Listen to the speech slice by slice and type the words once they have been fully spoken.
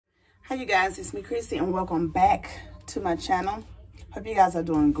Hi you guys, it's me Chrissy and welcome back to my channel. Hope you guys are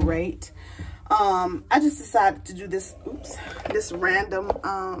doing great. I just decided to do this this random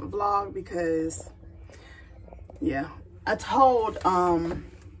vlog because yeah, I told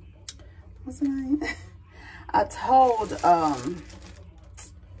what's her name? I told dang,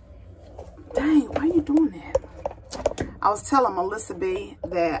 why are you doing that? I was telling Melissa B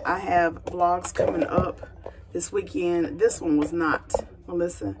that I have vlogs coming up this weekend. This one was not,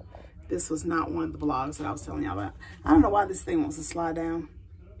 Melissa. This was not one of the vlogs that I was telling y'all about. I don't know why this thing wants to slide down.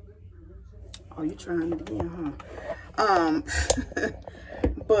 Oh, you trying it again, huh?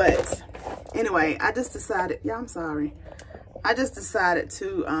 But anyway, I just decided, yeah, I'm sorry. I just decided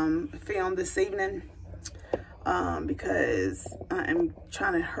to film this evening because I am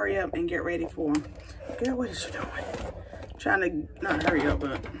trying to hurry up and get ready for, girl, what is you doing? Trying to not hurry up,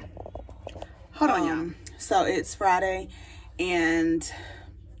 but hold on, y'all. So it's Friday and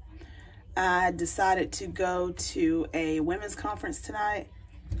I decided to go to a women's conference tonight.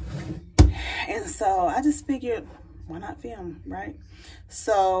 And so I just figured, why not film, right?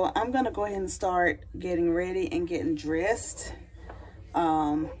 So I'm gonna go ahead and start getting ready and getting dressed.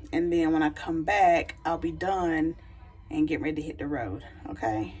 And then when I come back, I'll be done and get ready to hit the road,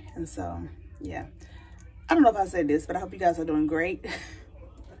 okay? And so, yeah. I don't know if I said this, but I hope you guys are doing great.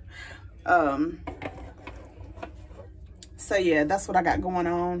 So yeah, that's what I got going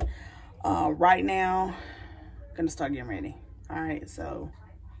on. Right now, I'm gonna start getting ready. All right, so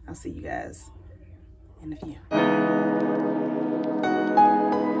I'll see you guys in a few.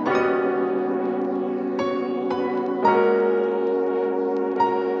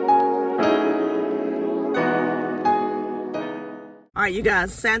 All right, you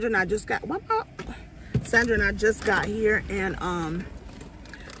guys, Sandra and I just got, Sandra and I just got here and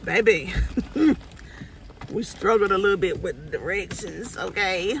baby, we struggled a little bit with directions,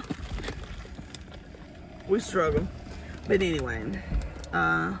 okay? We struggled. But anyway,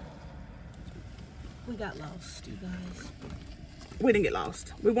 we got lost, you guys. We didn't get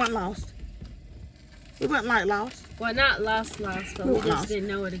lost. We weren't lost. We weren't like lost. Well, not lost, but we just didn't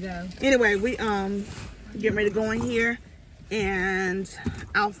know where to go. Anyway, we getting ready to go in here, and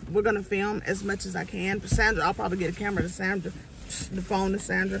we're gonna film as much as I can. For Sandra, I'll probably get a camera to Sandra, the phone to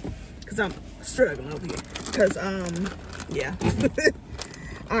Sandra, cause I'm struggling over here. Cause yeah.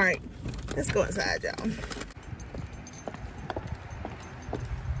 All right, let's go inside, y'all.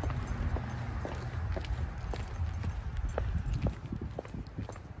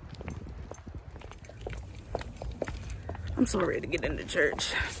 I'm so ready to get into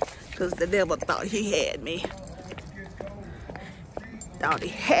church because the devil thought he had me. Thought he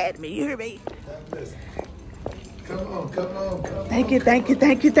had me. You hear me? Come on, come on, come on. Thank you, thank you,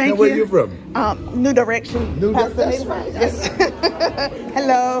 thank you, thank you. Where you from? New Direction. New Direction. Yes.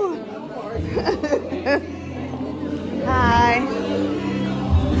 Hello. Hi.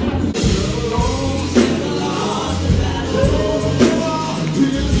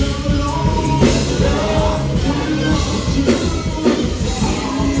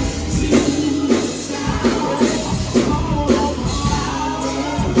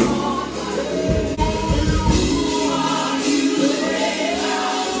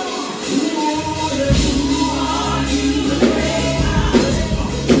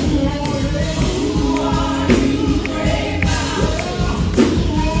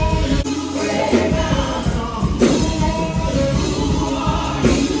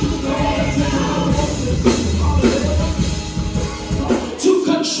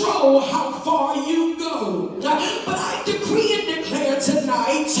 How far you go, but I decree and declare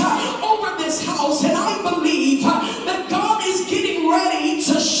tonight over this house, and I believe that God is getting ready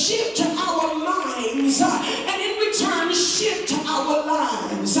to shift our minds and in return shift our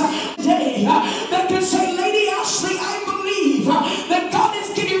lives. Today, that can say, Lady Ashley, I believe that God is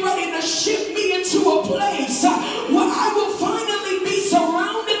getting ready to shift me into a place where I will finally be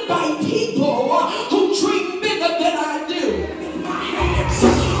surrounded by people who dream bigger than I do. My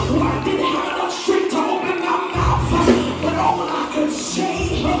hands. I didn't have enough strength to open my mouth, but all I could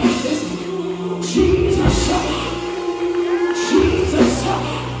say is Jesus, Jesus,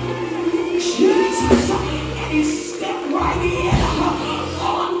 Jesus, and he stepped right in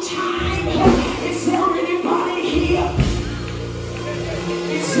on time. Is there anybody here?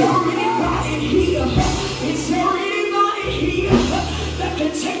 Is there anybody here? Is there anybody here that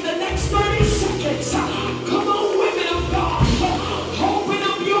can take the next 30 seconds? Come on, women of God. Open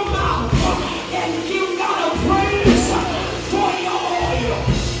up your mouth and give God a praise for your oil.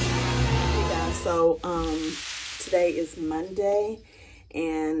 Hey guys, so today is Monday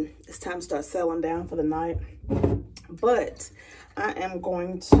and it's time to start settling down for the night. But I am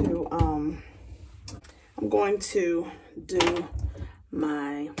going to do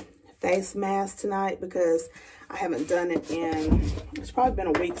my face mask tonight because I haven't done it in, it's probably been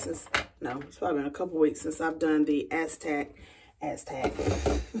a week since, no, it's probably been a couple weeks since I've done the Aztec,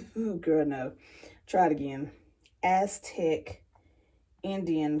 girl, no, try it again, Aztec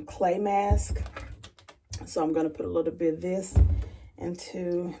Indian clay mask. So I'm going to put a little bit of this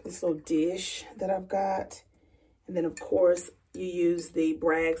into this little dish that I've got. And then, of course, you use the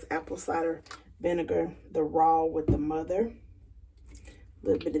Bragg's apple cider vinegar, the raw with the mother. A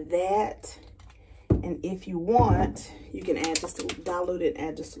little bit of that. And if you want, you can add just to dilute it,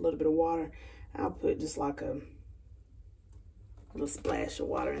 add just a little bit of water. I'll put just like a little splash of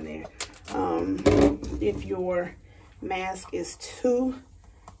water in there. If your mask is too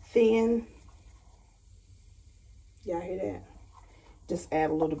thin, y'all hear that? Just add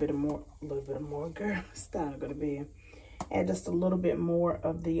a little bit more, girl. It's not gonna be. Add just a little bit more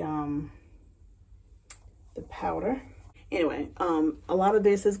of the powder. Anyway, a lot of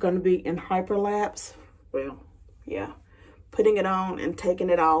this is gonna be in hyperlapse. Well, yeah. Putting it on and taking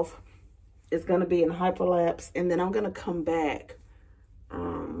it off is gonna be in hyperlapse, and then I'm gonna come back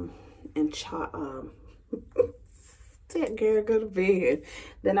and chop. That girl go to bed.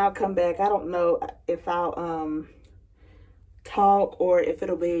 Then I'll come back. I don't know if I'll talk or if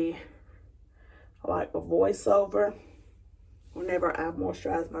it'll be like a voiceover whenever I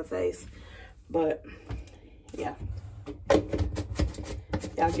moisturize my face. But yeah,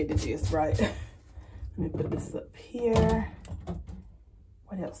 y'all get the gist, right? Let me put this up here.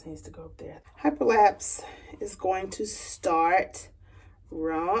 What else needs to go up there? Hyperlapse is going to start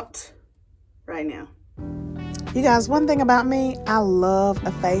right now. You guys, one thing about me, I love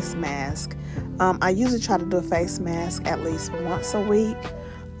a face mask. I usually try to do a face mask at least once a week.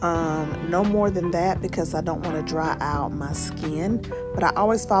 No more than that because I don't want to dry out my skin. But I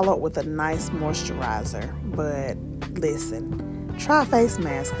always follow it with a nice moisturizer. But listen, try a face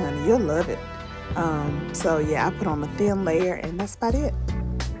mask, honey. You'll love it. So yeah, I put on a thin layer and that's about it.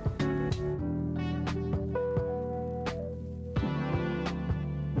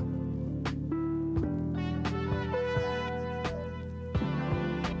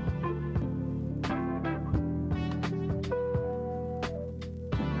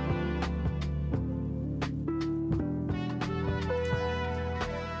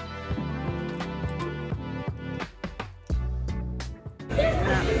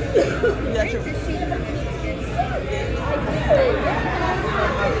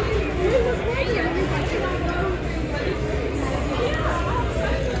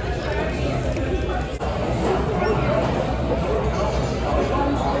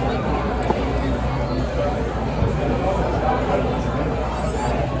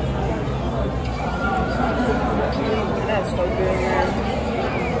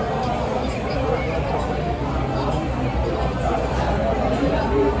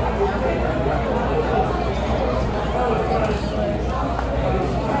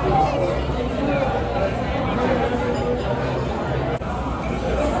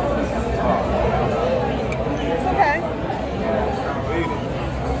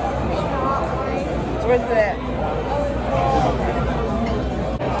 Where's that?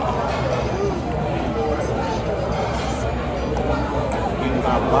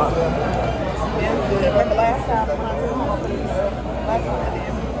 Yeah, it's good. Remember last time I did?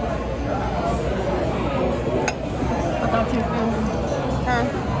 I thought you were filming. Huh?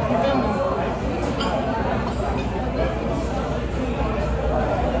 You're filming.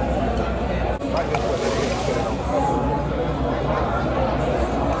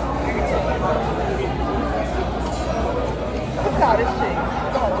 Look at this chick.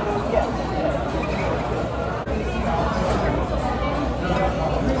 Yeah.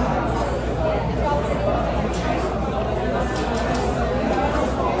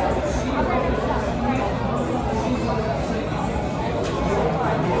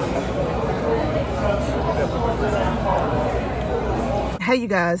 Hey you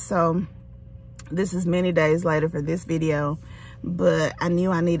guys, so this is many days later for this video, but I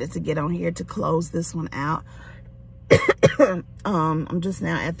knew I needed to get on here to close this one out. I'm just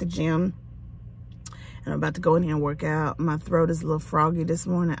now at the gym and I'm about to go in here and work out. My throat is a little froggy this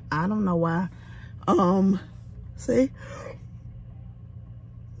morning. I don't know why. See?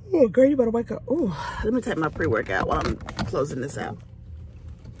 Oh, girl, you better wake up. Oh, let me take my pre-workout while I'm closing this out.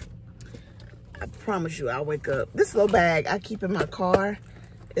 I promise you I'll wake up. This little bag I keep in my car.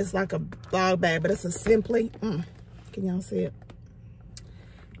 It's like a blog bag, but it's a Simply. Can y'all see it?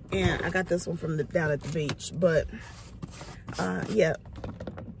 And I got this one from down at the beach. But yeah,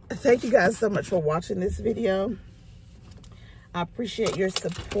 thank you guys so much for watching this video. I appreciate your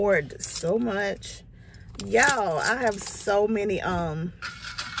support so much. Y'all, I have so many, I'll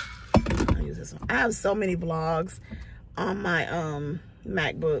use this one. I have so many vlogs on my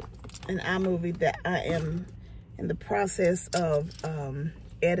MacBook and iMovie that I am in the process of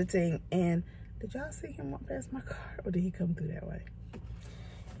editing. And did y'all see him walk past my car, or did he come through that way?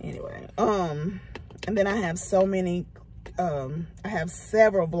 Anyway, and then I have so many, I have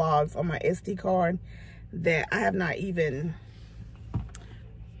several vlogs on my SD card that I have not even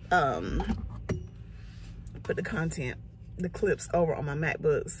put the content, the clips over on my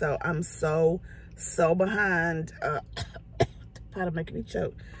MacBook. So I'm so behind. Powder making me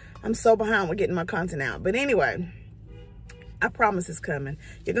choke. I'm so behind with getting my content out. But anyway, I promise it's coming.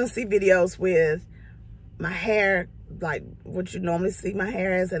 You're gonna see videos with my hair, like what you normally see my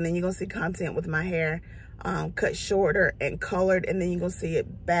hair as, and then you're gonna see content with my hair cut shorter and colored, and then you're gonna see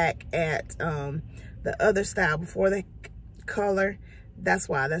it back at the other style before the color. That's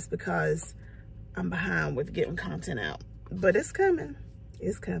why. That's because I'm behind with getting content out. But it's coming.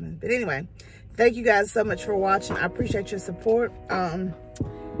 It's coming. But anyway, thank you guys so much for watching. I appreciate your support.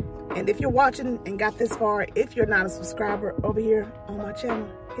 And if you're watching and got this far, if you're not a subscriber over here on my channel,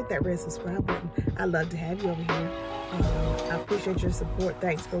 hit that red subscribe button. I'd love to have you over here. I appreciate your support.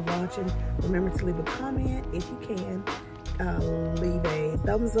 Thanks for watching. Remember to leave a comment if you can. Leave a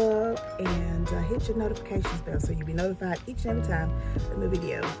thumbs up and hit your notifications bell so you'll be notified each and every time the new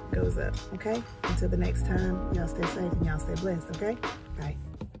video goes up. Okay? Until the next time, y'all stay safe and y'all stay blessed. Okay? Bye.